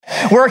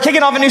We're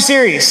kicking off a new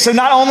series. So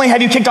not only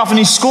have you kicked off a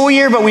new school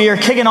year, but we are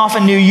kicking off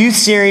a new youth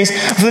series.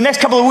 For the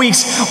next couple of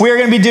weeks, we are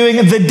going to be doing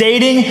the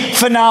dating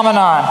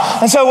phenomenon.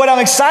 And so what I'm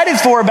excited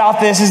for about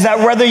this is that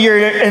whether you're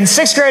in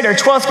 6th grade or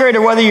 12th grade,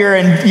 or whether you're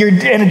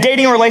in a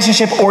dating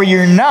relationship or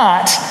you're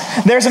not,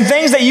 there are some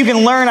things that you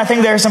can learn. I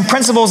think there are some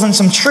principles and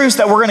some truths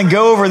that we're going to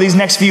go over these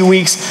next few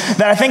weeks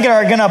that I think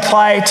are going to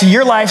apply to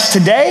your lives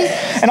today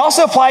and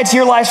also apply to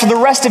your lives for the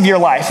rest of your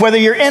life, whether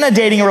you're in a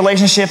dating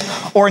relationship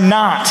or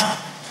not.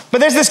 But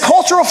there's this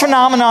cultural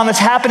phenomenon that's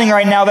happening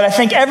right now that I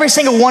think every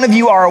single one of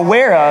you are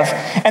aware of,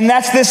 and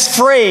that's this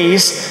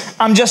phrase,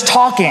 I'm just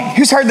talking.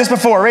 Who's heard this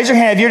before? Raise your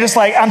hand if you're just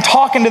like, I'm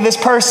talking to this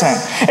person.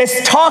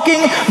 It's talking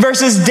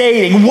versus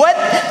dating. What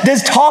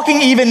does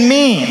talking even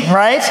mean,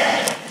 right?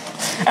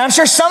 And I'm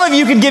sure some of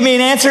you could give me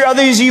an answer.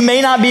 Others of you may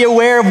not be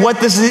aware of what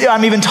this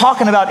I'm even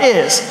talking about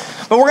is.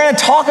 But we're going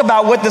to talk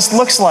about what this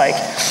looks like.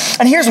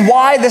 And here's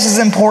why this is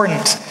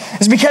important.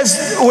 It's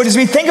because as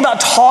we think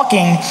about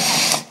talking,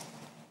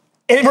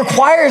 it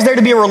requires there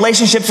to be a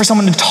relationship for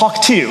someone to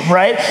talk to,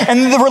 right?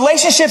 And the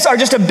relationships are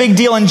just a big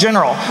deal in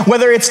general.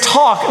 Whether it's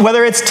talk,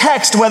 whether it's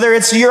text, whether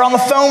it's you're on the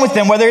phone with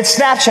them, whether it's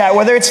Snapchat,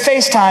 whether it's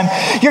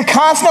FaceTime, you're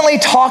constantly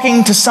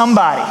talking to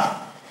somebody.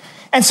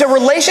 And so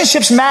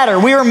relationships matter.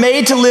 We were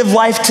made to live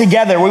life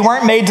together. We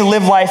weren't made to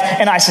live life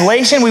in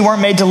isolation. We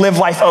weren't made to live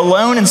life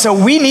alone. And so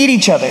we need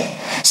each other.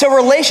 So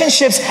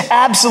relationships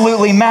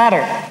absolutely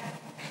matter.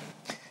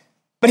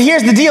 But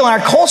here's the deal. In our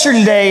culture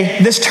today,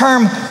 this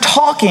term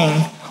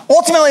talking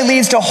ultimately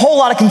leads to a whole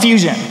lot of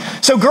confusion.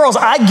 So girls,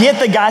 I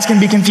get that guys can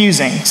be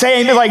confusing.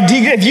 Say, like,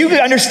 if you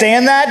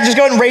understand that, just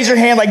go ahead and raise your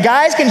hand. Like,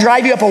 guys can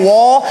drive you up a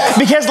wall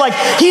because, like,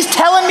 he's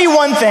telling me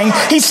one thing,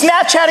 he's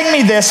Snapchatting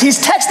me this,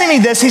 he's texting me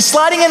this, he's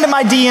sliding into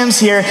my DMs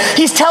here,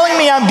 he's telling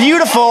me I'm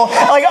beautiful.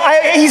 Like,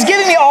 he's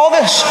giving me all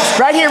this,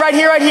 right here, right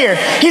here, right here.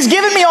 He's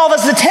giving me all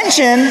this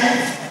attention,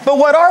 but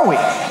what are we?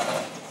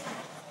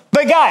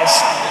 But guys,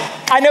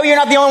 I know you're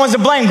not the only ones to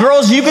blame.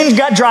 Girls, you can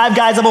drive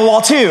guys up a wall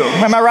too.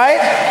 Am I right?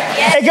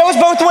 Yes. It goes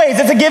both ways.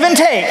 It's a give and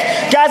take.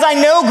 Guys, I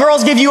know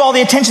girls give you all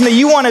the attention that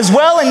you want as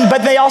well,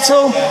 but they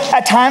also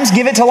at times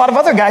give it to a lot of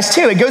other guys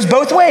too. It goes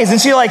both ways. And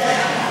so you're like,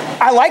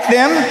 I like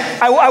them.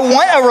 I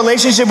want a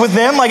relationship with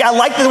them. Like, I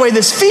like the way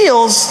this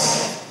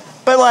feels,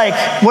 but like,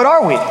 what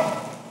are we?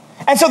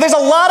 And so there's a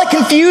lot of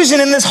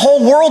confusion in this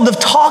whole world of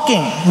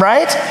talking,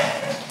 right?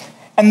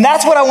 And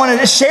that's what I wanted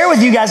to share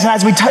with you guys. And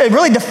as we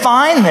really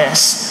define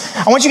this,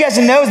 I want you guys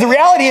to know the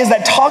reality is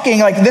that talking,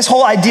 like this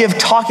whole idea of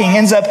talking,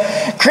 ends up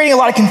creating a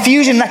lot of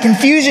confusion. That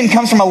confusion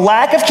comes from a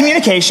lack of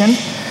communication,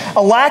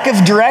 a lack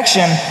of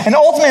direction, and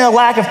ultimately a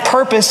lack of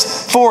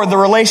purpose for the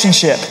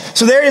relationship.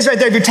 So there it is right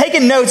there. If you're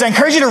taking notes, I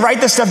encourage you to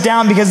write this stuff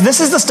down because this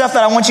is the stuff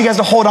that I want you guys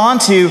to hold on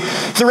to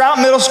throughout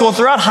middle school,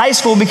 throughout high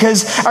school,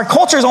 because our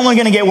culture is only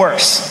going to get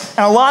worse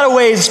in a lot of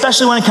ways,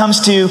 especially when it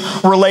comes to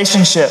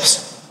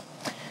relationships.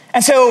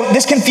 And so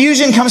this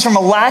confusion comes from a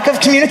lack of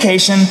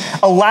communication,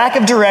 a lack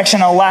of direction,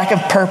 a lack of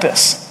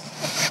purpose.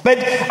 But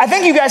I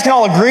think you guys can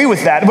all agree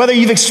with that. Whether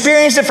you've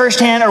experienced it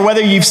firsthand or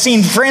whether you've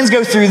seen friends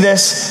go through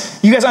this,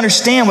 you guys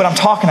understand what I'm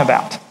talking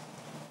about.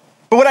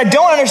 But what I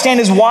don't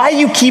understand is why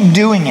you keep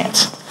doing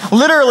it.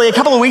 Literally, a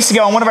couple of weeks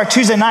ago on one of our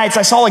Tuesday nights,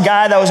 I saw a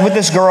guy that was with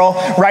this girl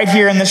right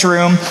here in this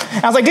room.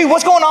 And I was like, dude,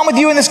 what's going on with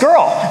you and this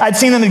girl? I'd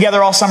seen them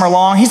together all summer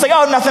long. He's like,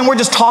 oh, nothing, we're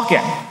just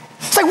talking.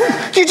 It's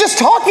like, you're just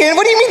talking.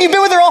 What do you mean you've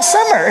been with her all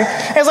summer?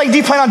 And it's like, do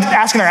you plan on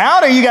asking her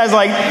out? Or are you guys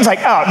like, it's like,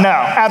 oh, no,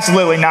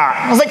 absolutely not.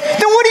 I was like,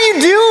 then what are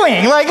you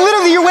doing? Like,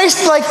 literally, you're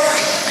wasting, like,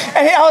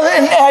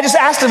 and I just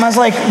asked him, I was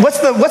like, what's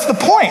the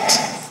point?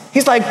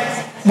 He's like,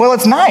 well,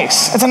 it's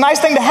nice. It's a nice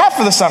thing to have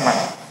for the summer.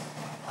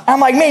 And I'm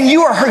like, man,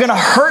 you are going to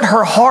hurt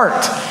her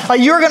heart. Like,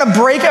 you're going to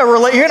break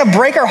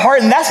her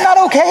heart, and that's not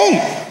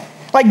okay.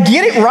 Like,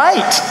 get it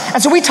right.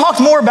 And so we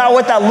talked more about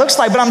what that looks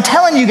like, but I'm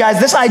telling you guys,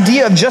 this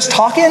idea of just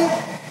talking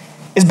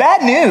is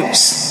bad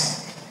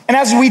news. And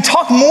as we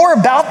talk more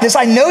about this,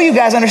 I know you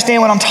guys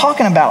understand what I'm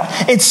talking about.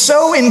 It's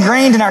so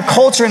ingrained in our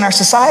culture and our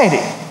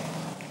society.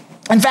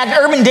 In fact,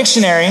 Urban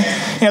Dictionary,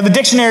 the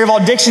dictionary of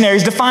all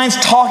dictionaries, defines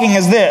talking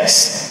as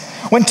this: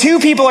 when two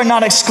people are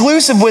not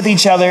exclusive with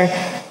each other,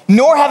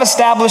 nor have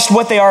established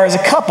what they are as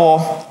a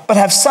couple, but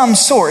have some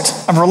sort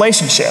of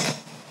relationship.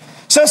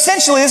 So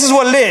essentially, this is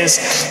what it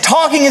is.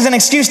 Talking is an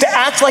excuse to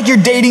act like you're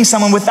dating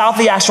someone without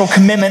the actual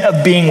commitment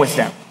of being with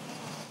them,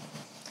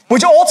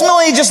 which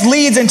ultimately just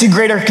leads into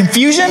greater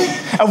confusion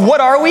of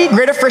what are we,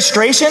 greater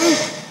frustration,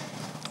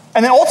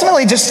 and then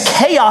ultimately just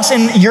chaos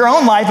in your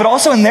own life, but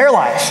also in their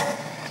life.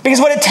 Because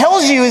what it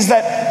tells you is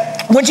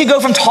that once you go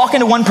from talking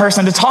to one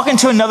person to talking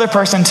to another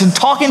person to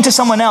talking to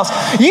someone else,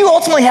 you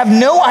ultimately have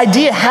no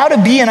idea how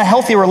to be in a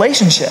healthy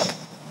relationship.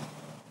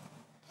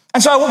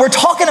 And so we're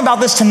talking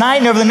about this tonight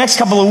and over the next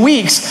couple of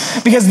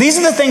weeks because these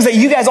are the things that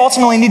you guys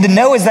ultimately need to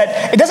know is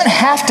that it doesn't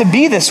have to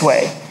be this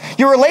way.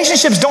 Your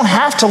relationships don't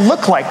have to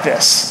look like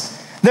this.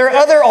 There are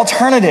other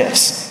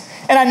alternatives.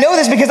 And I know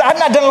this because I've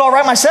not done it all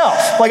right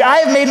myself. Like, I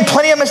have made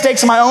plenty of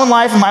mistakes in my own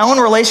life and my own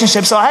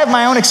relationships, so I have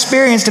my own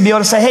experience to be able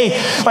to say,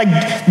 hey,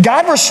 like,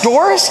 God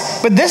restores,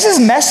 but this is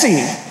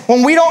messy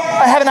when we don't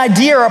have an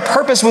idea or a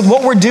purpose with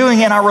what we're doing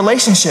in our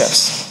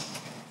relationships.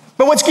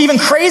 But what's even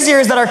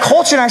crazier is that our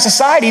culture and our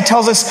society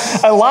tells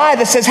us a lie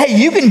that says, hey,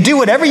 you can do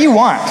whatever you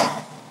want,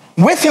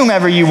 with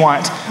whomever you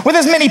want, with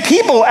as many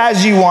people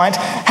as you want,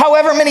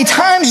 however many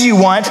times you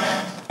want,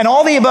 and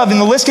all the above, and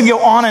the list can go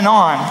on,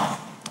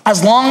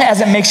 as long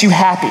as it makes you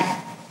happy.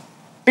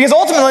 Because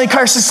ultimately,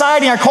 our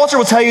society and our culture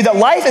will tell you that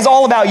life is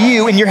all about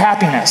you and your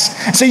happiness.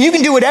 So you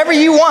can do whatever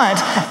you want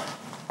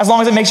as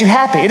long as it makes you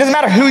happy. It doesn't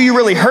matter who you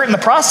really hurt in the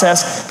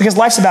process, because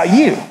life's about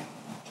you.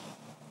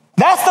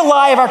 That's the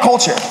lie of our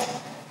culture.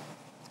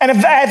 And if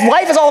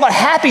life is all about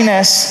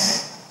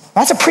happiness,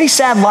 that's a pretty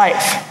sad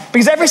life.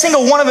 Because every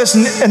single one of us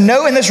in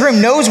this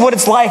room knows what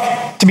it's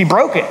like to be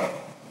broken.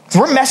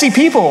 We're messy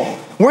people.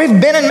 We've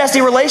been in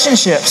messy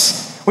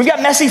relationships. We've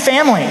got messy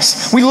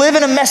families. We live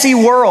in a messy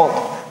world.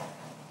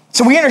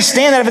 So we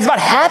understand that if it's about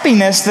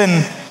happiness, then,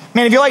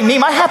 man, if you're like me,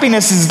 my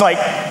happiness is like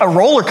a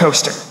roller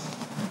coaster.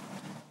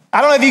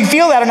 I don't know if you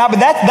feel that or not, but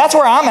that's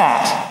where I'm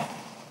at.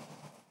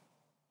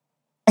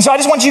 And so I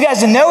just want you guys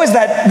to know is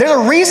that there's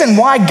a reason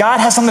why God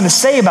has something to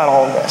say about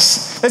all of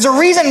this. There's a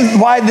reason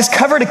why this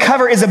cover to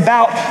cover is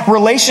about a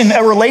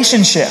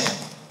relationship.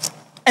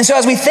 And so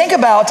as we think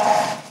about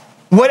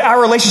what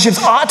our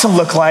relationships ought to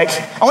look like,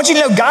 I want you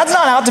to know God's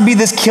not out to be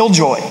this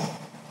killjoy.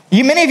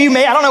 Many of you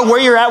I don't know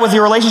where you're at with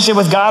your relationship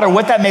with God or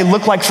what that may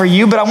look like for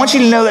you, but I want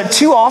you to know that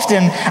too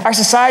often our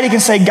society can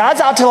say God's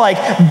out to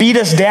like beat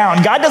us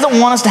down. God doesn't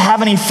want us to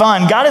have any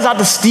fun. God is out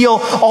to steal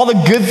all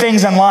the good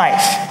things in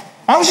life.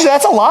 I want you to know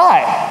that's a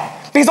lie.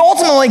 Because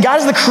ultimately, God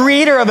is the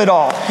creator of it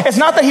all. It's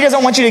not that he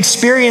doesn't want you to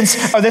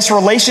experience this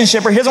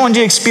relationship, or he doesn't want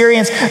you to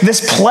experience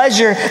this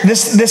pleasure,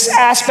 this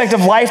aspect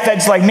of life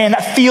that's like, man,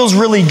 that feels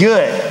really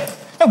good.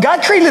 No,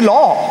 God created it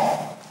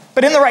all,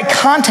 but in the right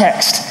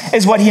context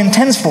is what he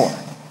intends for.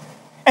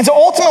 And so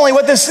ultimately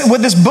what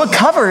this book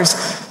covers,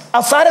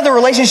 outside of the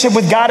relationship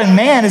with God and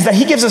man, is that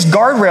he gives us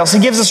guardrails. He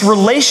gives us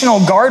relational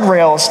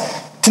guardrails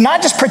to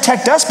not just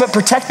protect us, but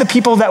protect the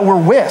people that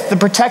we're with, to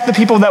protect the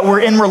people that we're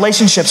in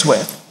relationships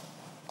with.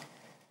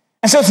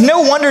 And so it's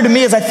no wonder to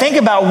me as I think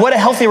about what a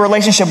healthy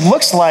relationship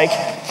looks like,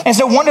 and it's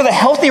no wonder that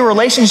healthy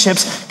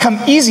relationships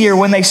come easier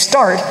when they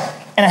start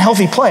in a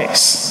healthy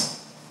place.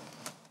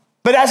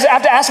 But I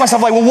have to ask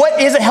myself, like, well, what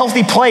is a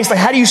healthy place? Like,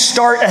 how do you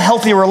start a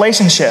healthy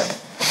relationship?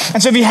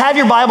 And so if you have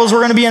your Bibles, we're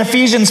going to be in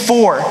Ephesians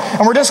 4.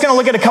 And we're just going to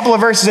look at a couple of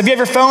verses. If you have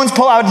your phones,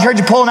 I would encourage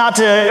you to pull them out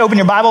to open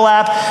your Bible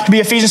app to be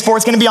Ephesians 4.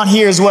 It's going to be on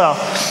here as well.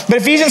 But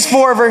Ephesians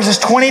 4, verses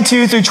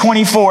 22 through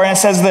 24, and it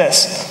says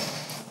this.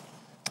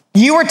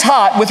 You were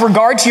taught with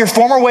regard to your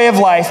former way of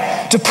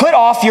life to put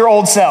off your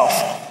old self,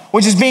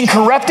 which is being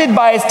corrupted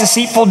by its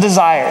deceitful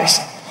desires,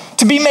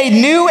 to be made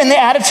new in the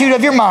attitude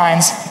of your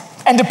minds,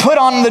 and to put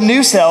on the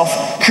new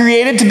self,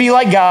 created to be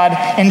like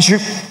God in true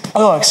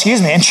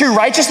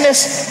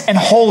righteousness and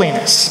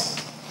holiness.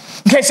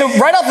 Okay, so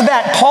right off the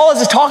bat, Paul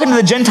is talking to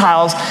the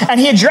Gentiles, and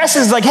he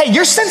addresses like, hey,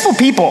 you're sinful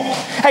people.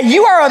 Hey,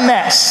 you are a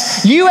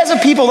mess. You as a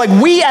people, like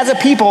we as a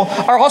people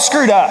are all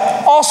screwed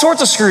up, all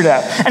sorts of screwed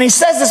up. And he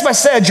says this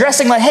by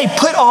addressing like, hey,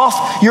 put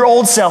off your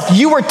old self.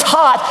 You were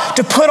taught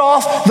to put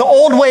off the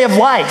old way of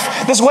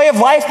life, this way of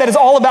life that is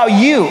all about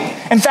you.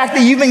 In fact,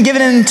 that you've been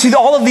given into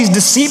all of these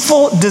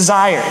deceitful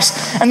desires.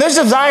 And those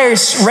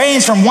desires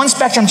range from one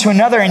spectrum to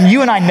another, and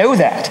you and I know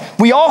that.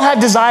 We all have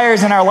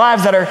desires in our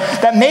lives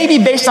that may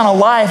be based on a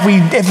lie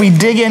if we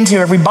dig into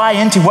or if we buy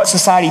into what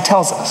society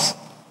tells us.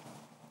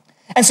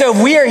 And so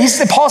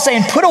Paul's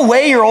saying, put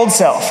away your old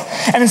self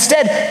and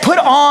instead put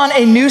on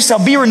a new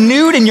self. Be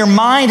renewed in your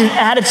mind and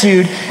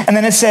attitude. And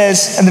then it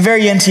says at the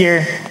very end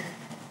here,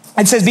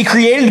 it says, be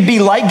created to be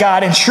like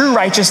God in true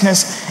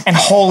righteousness and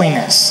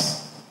holiness.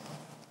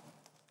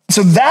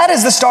 So that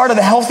is the start of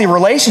the healthy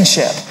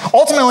relationship.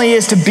 Ultimately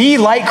is to be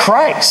like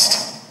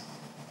Christ.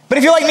 But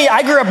if you're like me,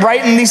 I grew up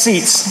right in these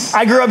seats.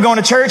 I grew up going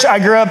to church. I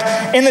grew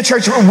up in the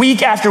church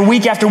week after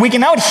week after week.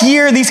 And I would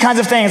hear these kinds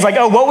of things like,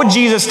 oh, what would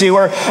Jesus do?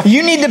 Or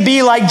you need to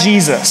be like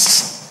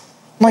Jesus.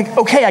 I'm like,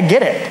 okay, I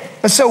get it.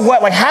 But so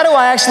what? Like, how do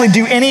I actually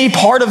do any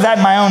part of that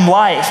in my own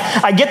life?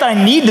 I get that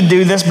I need to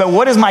do this, but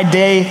what does my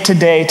day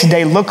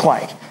today look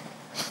like?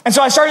 And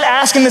so I started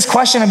asking this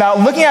question about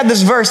looking at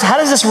this verse, how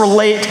does this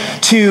relate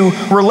to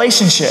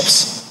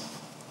relationships?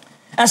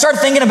 And I started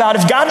thinking about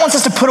if God wants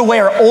us to put away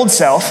our old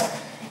self,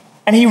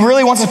 and he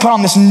really wants us to put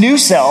on this new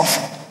self,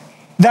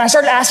 then I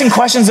started asking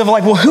questions of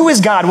like, well, who is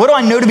God? What do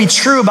I know to be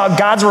true about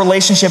God's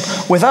relationship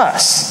with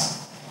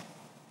us?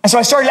 And so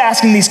I started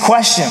asking these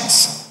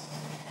questions.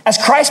 As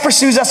Christ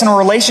pursues us in a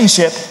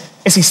relationship,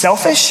 is he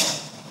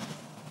selfish?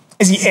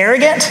 Is he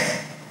arrogant?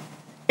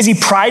 Is he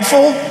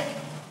prideful?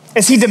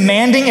 Is he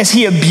demanding? Is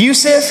he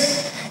abusive?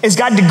 Is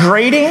God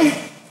degrading?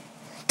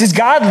 Does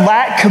God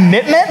lack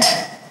commitment?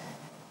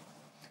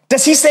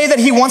 Does he say that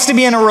he wants to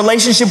be in a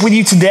relationship with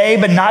you today,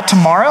 but not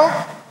tomorrow?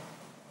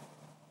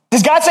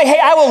 Does God say, hey,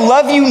 I will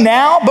love you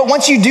now, but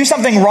once you do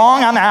something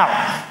wrong, I'm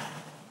out?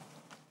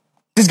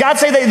 Does God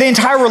say that the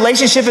entire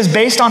relationship is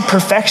based on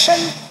perfection?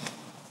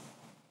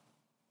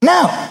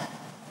 No.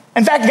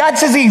 In fact, God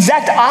says the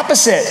exact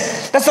opposite.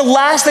 That's the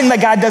last thing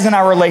that God does in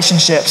our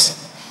relationships.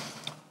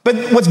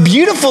 But what's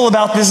beautiful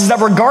about this is that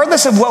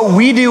regardless of what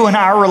we do in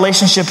our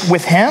relationship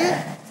with him,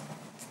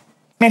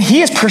 man,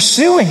 he is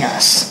pursuing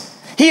us.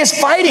 He is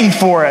fighting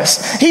for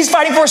us. He's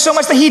fighting for us so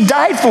much that he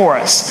died for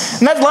us.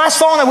 And that last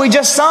song that we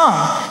just sung,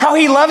 how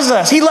he loves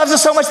us. He loves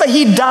us so much that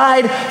he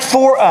died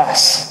for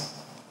us.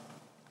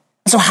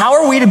 So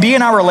how are we to be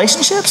in our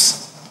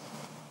relationships?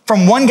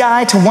 From one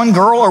guy to one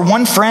girl or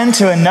one friend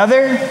to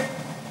another?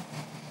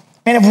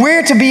 And if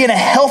we're to be in a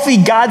healthy,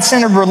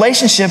 God-centered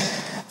relationship,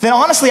 then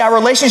honestly, our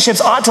relationships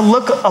ought to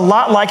look a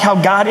lot like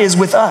how God is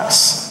with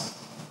us.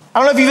 I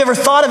don't know if you've ever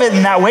thought of it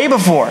in that way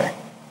before,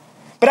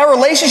 but our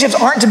relationships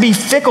aren't to be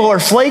fickle or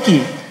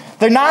flaky.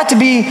 They're not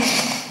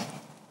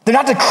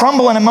to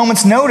crumble in a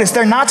moment's notice.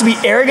 They're not to be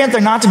arrogant. They're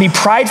not to be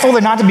prideful.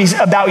 They're not to be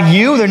about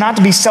you. They're not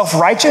to be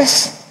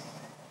self-righteous.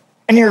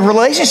 And your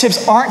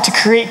relationships aren't to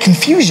create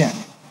confusion.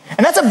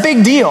 And that's a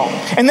big deal.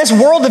 In this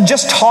world of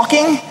just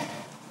talking,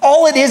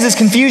 all it is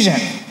confusion.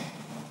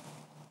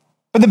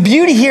 But the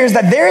beauty here is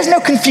that there is no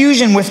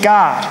confusion with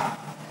God.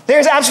 There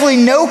is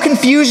absolutely no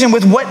confusion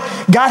with what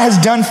God has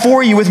done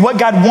for you, with what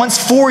God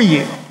wants for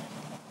you.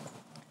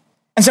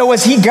 And so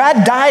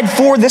God died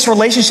for this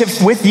relationship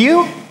with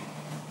you,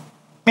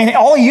 man,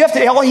 all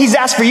he's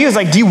asked for you is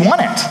like, do you want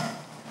it?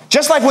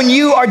 Just like when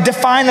you are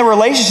defined the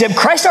relationship,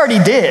 Christ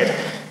already did.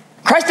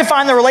 Christ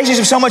defined the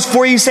relationship so much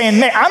for you, saying,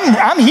 man,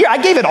 I'm here. I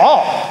gave it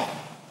all.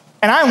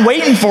 And I'm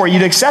waiting for you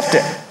to accept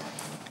it.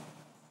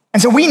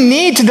 And so we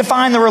need to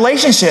define the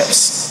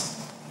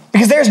relationships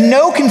because there's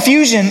no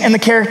confusion in the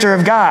character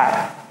of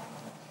God.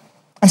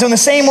 And so in the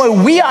same way,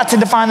 we ought to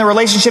define the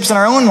relationships in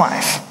our own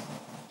life.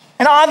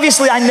 And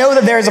obviously, I know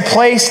that there is a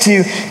place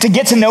to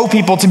get to know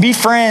people, to be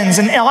friends,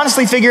 and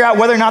honestly figure out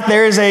whether or not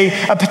there is a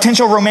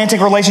potential romantic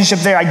relationship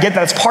there. I get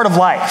that. It's part of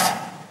life.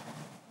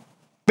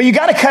 But you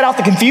got to cut out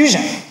the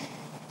confusion.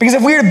 Because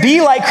if we are to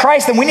be like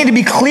Christ, then we need to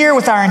be clear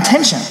with our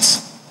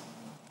intentions.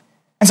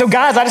 And so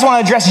guys, I just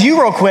want to address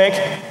you real quick.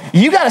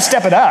 You got to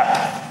step it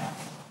up.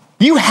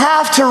 You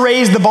have to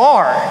raise the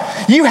bar.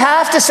 You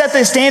have to set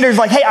the standards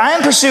like, hey, I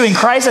am pursuing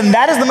Christ, and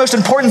that is the most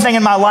important thing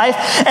in my life.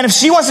 And if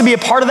she wants to be a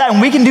part of that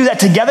and we can do that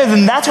together,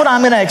 then that's what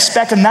I'm going to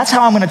expect, and that's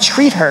how I'm going to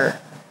treat her.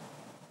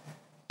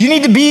 You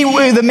need to be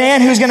the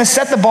man who's going to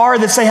set the bar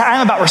that say,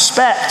 I'm about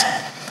respect.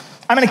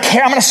 I'm going to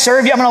care. I'm going to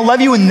serve you. I'm going to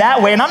love you in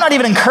that way. And I'm not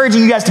even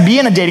encouraging you guys to be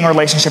in a dating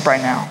relationship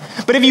right now.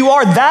 But if you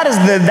are, that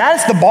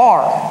is the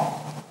bar.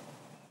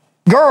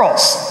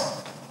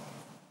 Girls,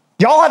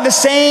 y'all have the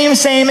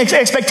same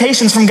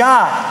expectations from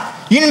God.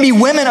 You need to be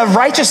women of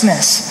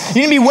righteousness.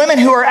 You need to be women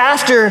who are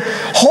after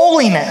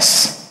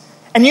holiness.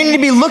 And you need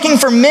to be looking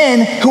for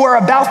men who are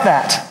about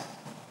that.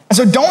 And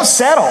so don't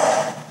settle.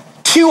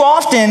 Too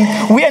often,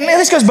 and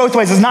this goes both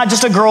ways. It's not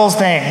just a girl's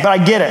thing, but I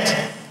get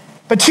it.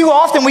 But too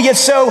often we get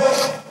so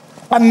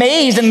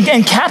amazed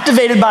and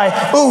captivated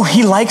by, ooh,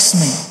 he likes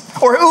me.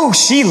 Or, ooh,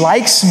 she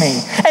likes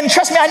me. And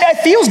trust me,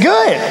 it feels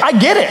good. I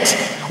get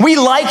it. We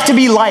like to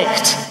be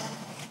liked.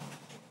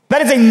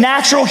 That is a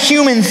natural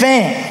human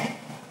thing.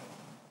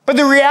 But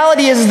the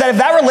reality is that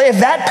if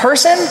that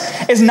person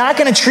is not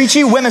going to treat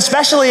you, women,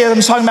 especially as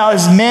I'm talking about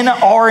as men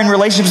are in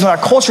relationships with our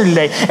culture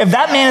today, if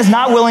that man is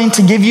not willing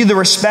to give you the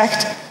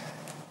respect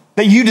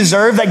that you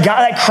deserve,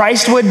 that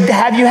Christ would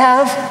have you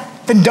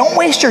have, then don't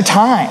waste your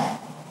time.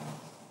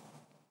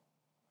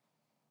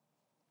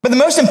 But the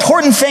most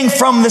important thing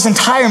from this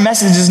entire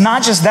message is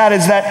not just that,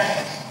 is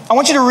that I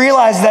want you to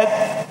realize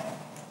that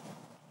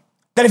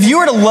if you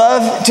were to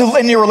love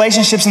in your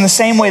relationships in the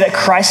same way that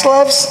Christ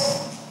loves,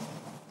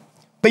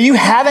 but you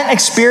haven't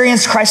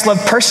experienced Christ's love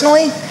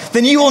personally,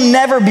 then you will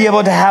never be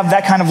able to have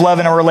that kind of love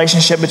in a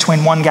relationship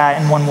between one guy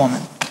and one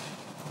woman.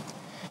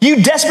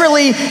 You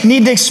desperately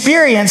need to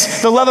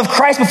experience the love of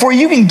Christ before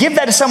you can give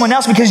that to someone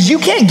else, because you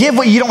can't give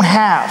what you don't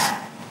have.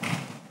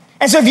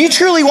 And so if you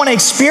truly want to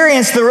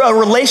experience a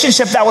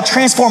relationship that will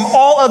transform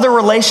all other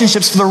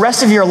relationships for the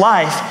rest of your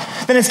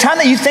life, then it's time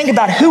that you think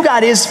about who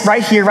God is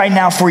right here, right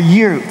now for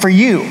you,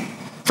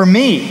 for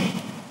me.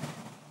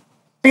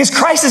 Because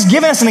Christ has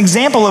given us an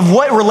example of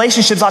what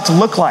relationships ought to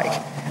look like,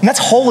 and that's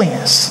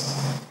holiness.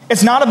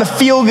 It's not a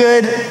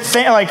feel-good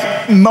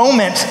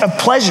moment of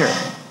pleasure.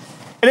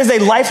 It is a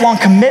lifelong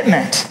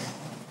commitment.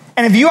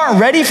 And if you aren't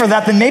ready for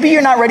that, then maybe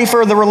you're not ready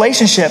for the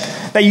relationship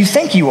that you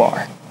think you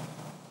are.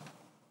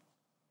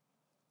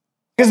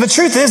 Because the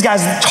truth is,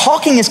 guys,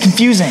 talking is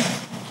confusing.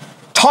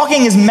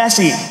 Talking is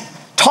messy.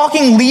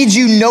 Talking leads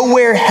you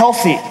nowhere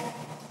healthy.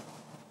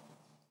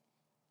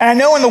 And I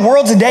know in the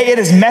world today, it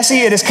is messy,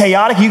 it is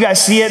chaotic. You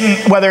guys see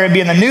it, whether it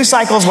be in the news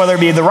cycles, whether it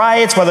be the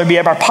riots, whether it be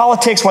our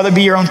politics, whether it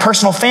be your own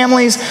personal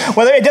families,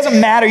 it doesn't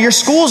matter, your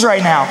schools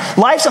right now.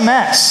 Life's a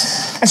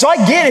mess. And so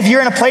I get if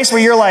you're in a place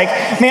where you're like,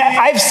 man,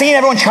 I've seen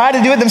everyone try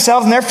to do it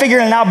themselves and they're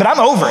figuring it out, but I'm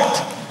over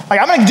it.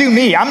 I'm going to do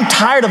me. I'm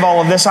tired of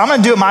all of this, so I'm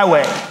going to do it my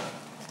way.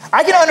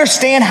 I can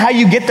understand how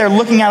you get there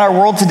looking at our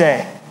world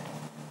today.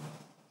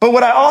 But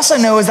what I also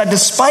know is that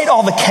despite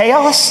all the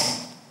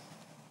chaos,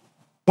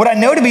 What I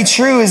know to be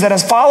true is that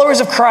as followers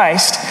of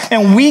Christ,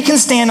 and we can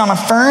stand on a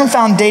firm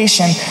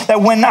foundation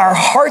that when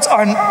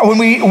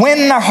we win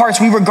in our hearts,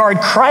 we regard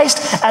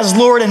Christ as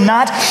Lord and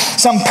not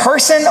some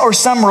person or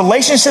some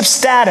relationship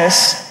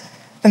status,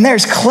 then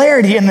there's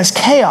clarity in this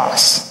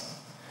chaos.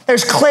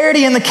 There's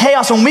clarity in the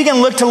chaos when we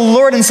can look to the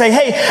Lord and say,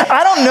 hey,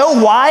 I don't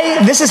know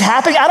why this is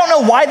happening. I don't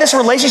know why this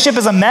relationship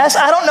is a mess.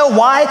 I don't know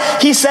why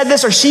he said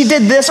this or she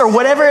did this or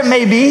whatever it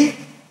may be.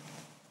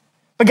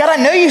 But God,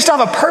 I know you still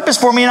have a purpose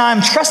for me, and I'm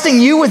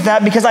trusting you with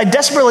that because I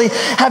desperately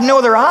have no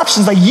other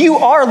options. Like, you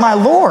are my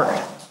Lord.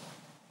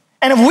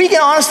 And if we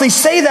can honestly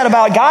say that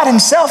about God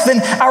himself, then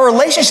our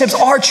relationships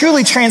are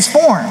truly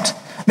transformed.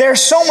 They're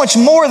so much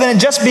more than it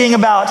just being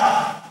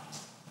about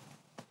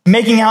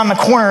making out in the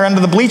corner under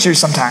the bleachers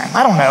sometime.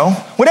 I don't know.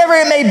 Whatever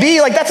it may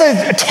be, like, that's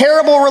a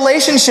terrible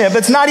relationship.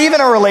 It's not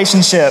even a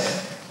relationship.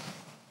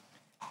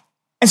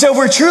 And so if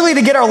we're truly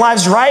to get our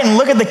lives right and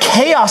look at the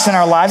chaos in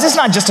our lives, it's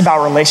not just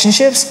about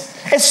relationships.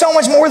 It's so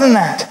much more than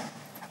that.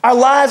 Our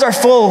lives are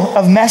full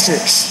of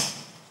messes.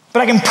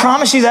 But I can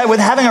promise you that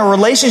with having a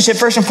relationship,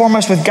 first and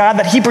foremost with God,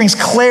 that he brings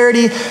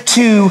clarity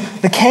to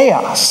the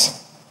chaos.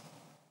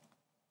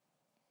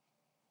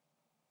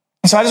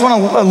 And so I just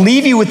want to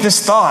leave you with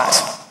this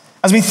thought.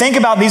 As we think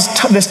about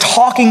this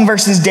talking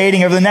versus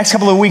dating over the next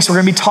couple of weeks, we're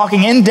going to be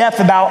talking in depth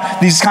about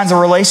these kinds of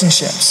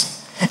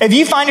relationships. If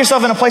you find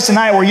yourself in a place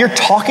tonight where you're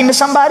talking to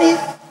somebody,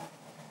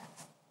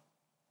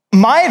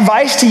 my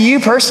advice to you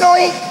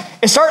personally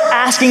is start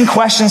asking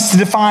questions to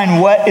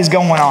define what is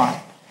going on.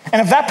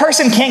 And if that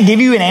person can't give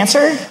you an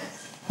answer,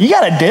 you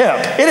got to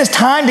dip. It is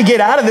time to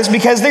get out of this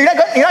because you're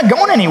not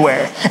going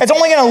anywhere. It's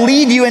only going to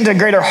lead you into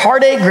greater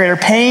heartache, greater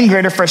pain,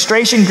 greater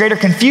frustration, greater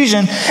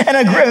confusion,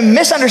 and a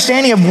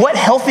misunderstanding of what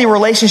healthy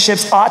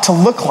relationships ought to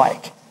look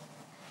like.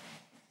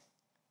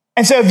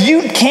 And so if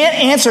you can't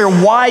answer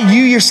why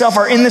you yourself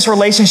are in this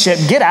relationship,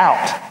 get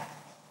out.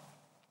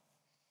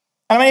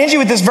 And I'm going to end you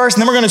with this verse,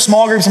 and then we're going to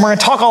small groups, and we're going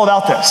to talk all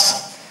about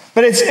this.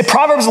 But it's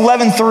Proverbs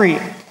 11:3.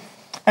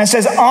 And it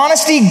says,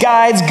 honesty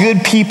guides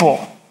good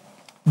people.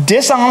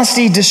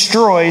 Dishonesty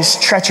destroys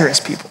treacherous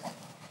people.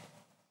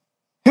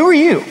 Who are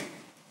you?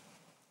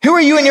 Who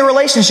are you in your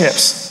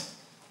relationships?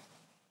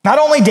 Not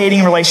only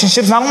dating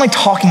relationships, not only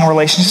talking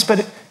relationships,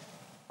 but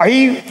are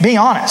you being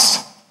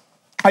honest?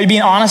 Are you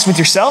being honest with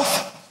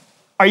yourself?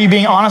 Are you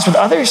being honest with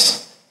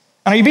others?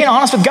 And are you being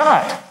honest with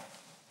God?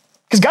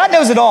 Because God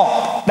knows it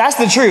all. That's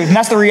the truth, and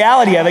that's the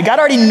reality of it. God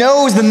already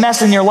knows the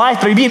mess in your life,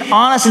 but are you being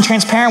honest and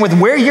transparent with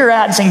where you're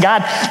at and saying,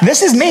 God,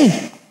 this is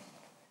me?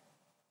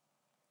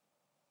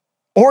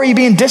 Or are you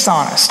being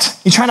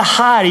dishonest? You're trying to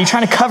hide. Are you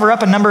trying to cover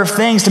up a number of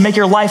things to make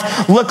your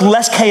life look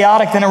less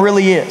chaotic than it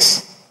really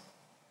is?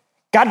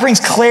 God brings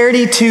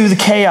clarity to the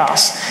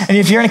chaos. And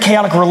if you're in a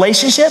chaotic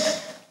relationship,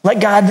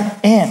 let God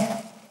in.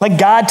 Let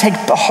God take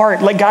the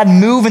heart. Let God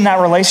move in that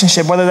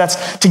relationship, whether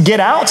that's to get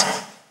out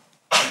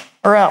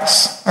or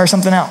else, or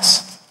something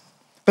else.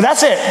 But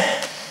that's it.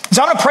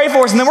 So I'm going to pray for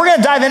us, and then we're going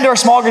to dive into our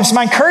small groups.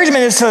 My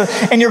encouragement is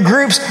to, in your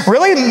groups,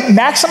 really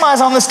maximize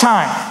on this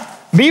time.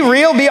 Be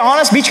real, be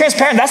honest, be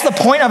transparent. That's the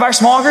point of our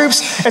small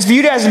groups. It's for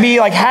you guys to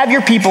be like, have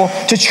your people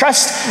to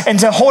trust and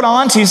to hold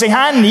on to. Say,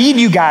 I need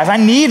you guys. I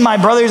need my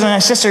brothers and my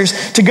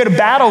sisters to go to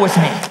battle with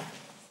me.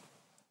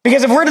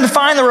 Because if we're to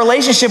define the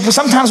relationship,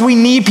 sometimes we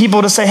need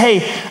people to say,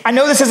 hey, I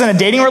know this isn't a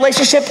dating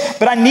relationship,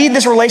 but I need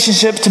this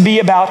relationship to be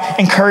about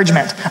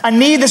encouragement. I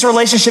need this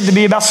relationship to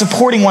be about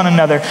supporting one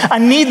another. I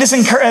need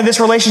this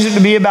relationship to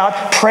be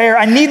about prayer.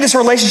 I need this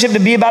relationship to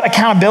be about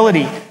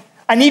accountability.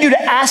 I need you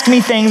to ask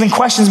me things and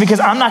questions because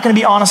I'm not going to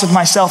be honest with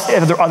myself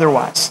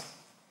otherwise.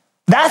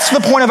 That's the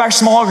point of our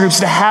small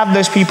groups, to have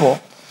those people.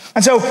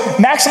 And so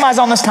maximize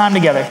on this time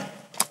together.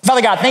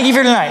 Father God, thank you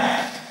for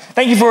tonight.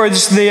 Thank you for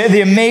just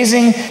the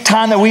amazing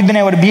time that we've been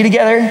able to be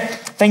together.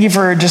 Thank you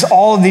for just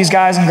all of these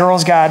guys and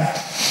girls, God.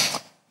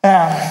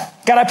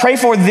 God, I pray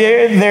for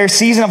their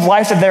season of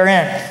life that they're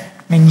in.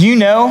 I mean, you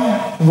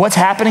know what's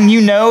happening.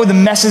 You know the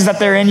messes that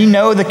they're in. You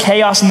know the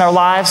chaos in their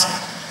lives.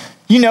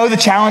 You know the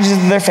challenges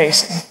that they're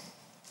facing.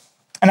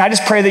 And I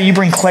just pray that you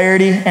bring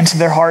clarity into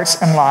their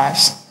hearts and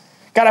lives.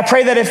 God, I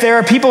pray that if there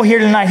are people here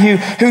tonight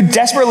who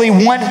desperately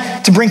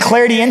want to bring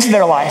clarity into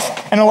their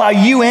life and allow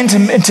you in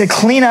to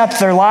clean up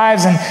their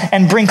lives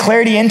and bring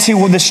clarity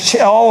into this,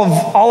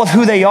 all of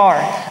who they are,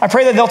 I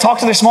pray that they'll talk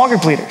to their small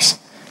group leaders.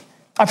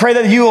 I pray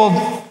that you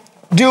will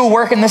do a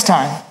work in this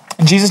time.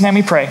 In Jesus' name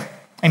we pray.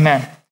 Amen.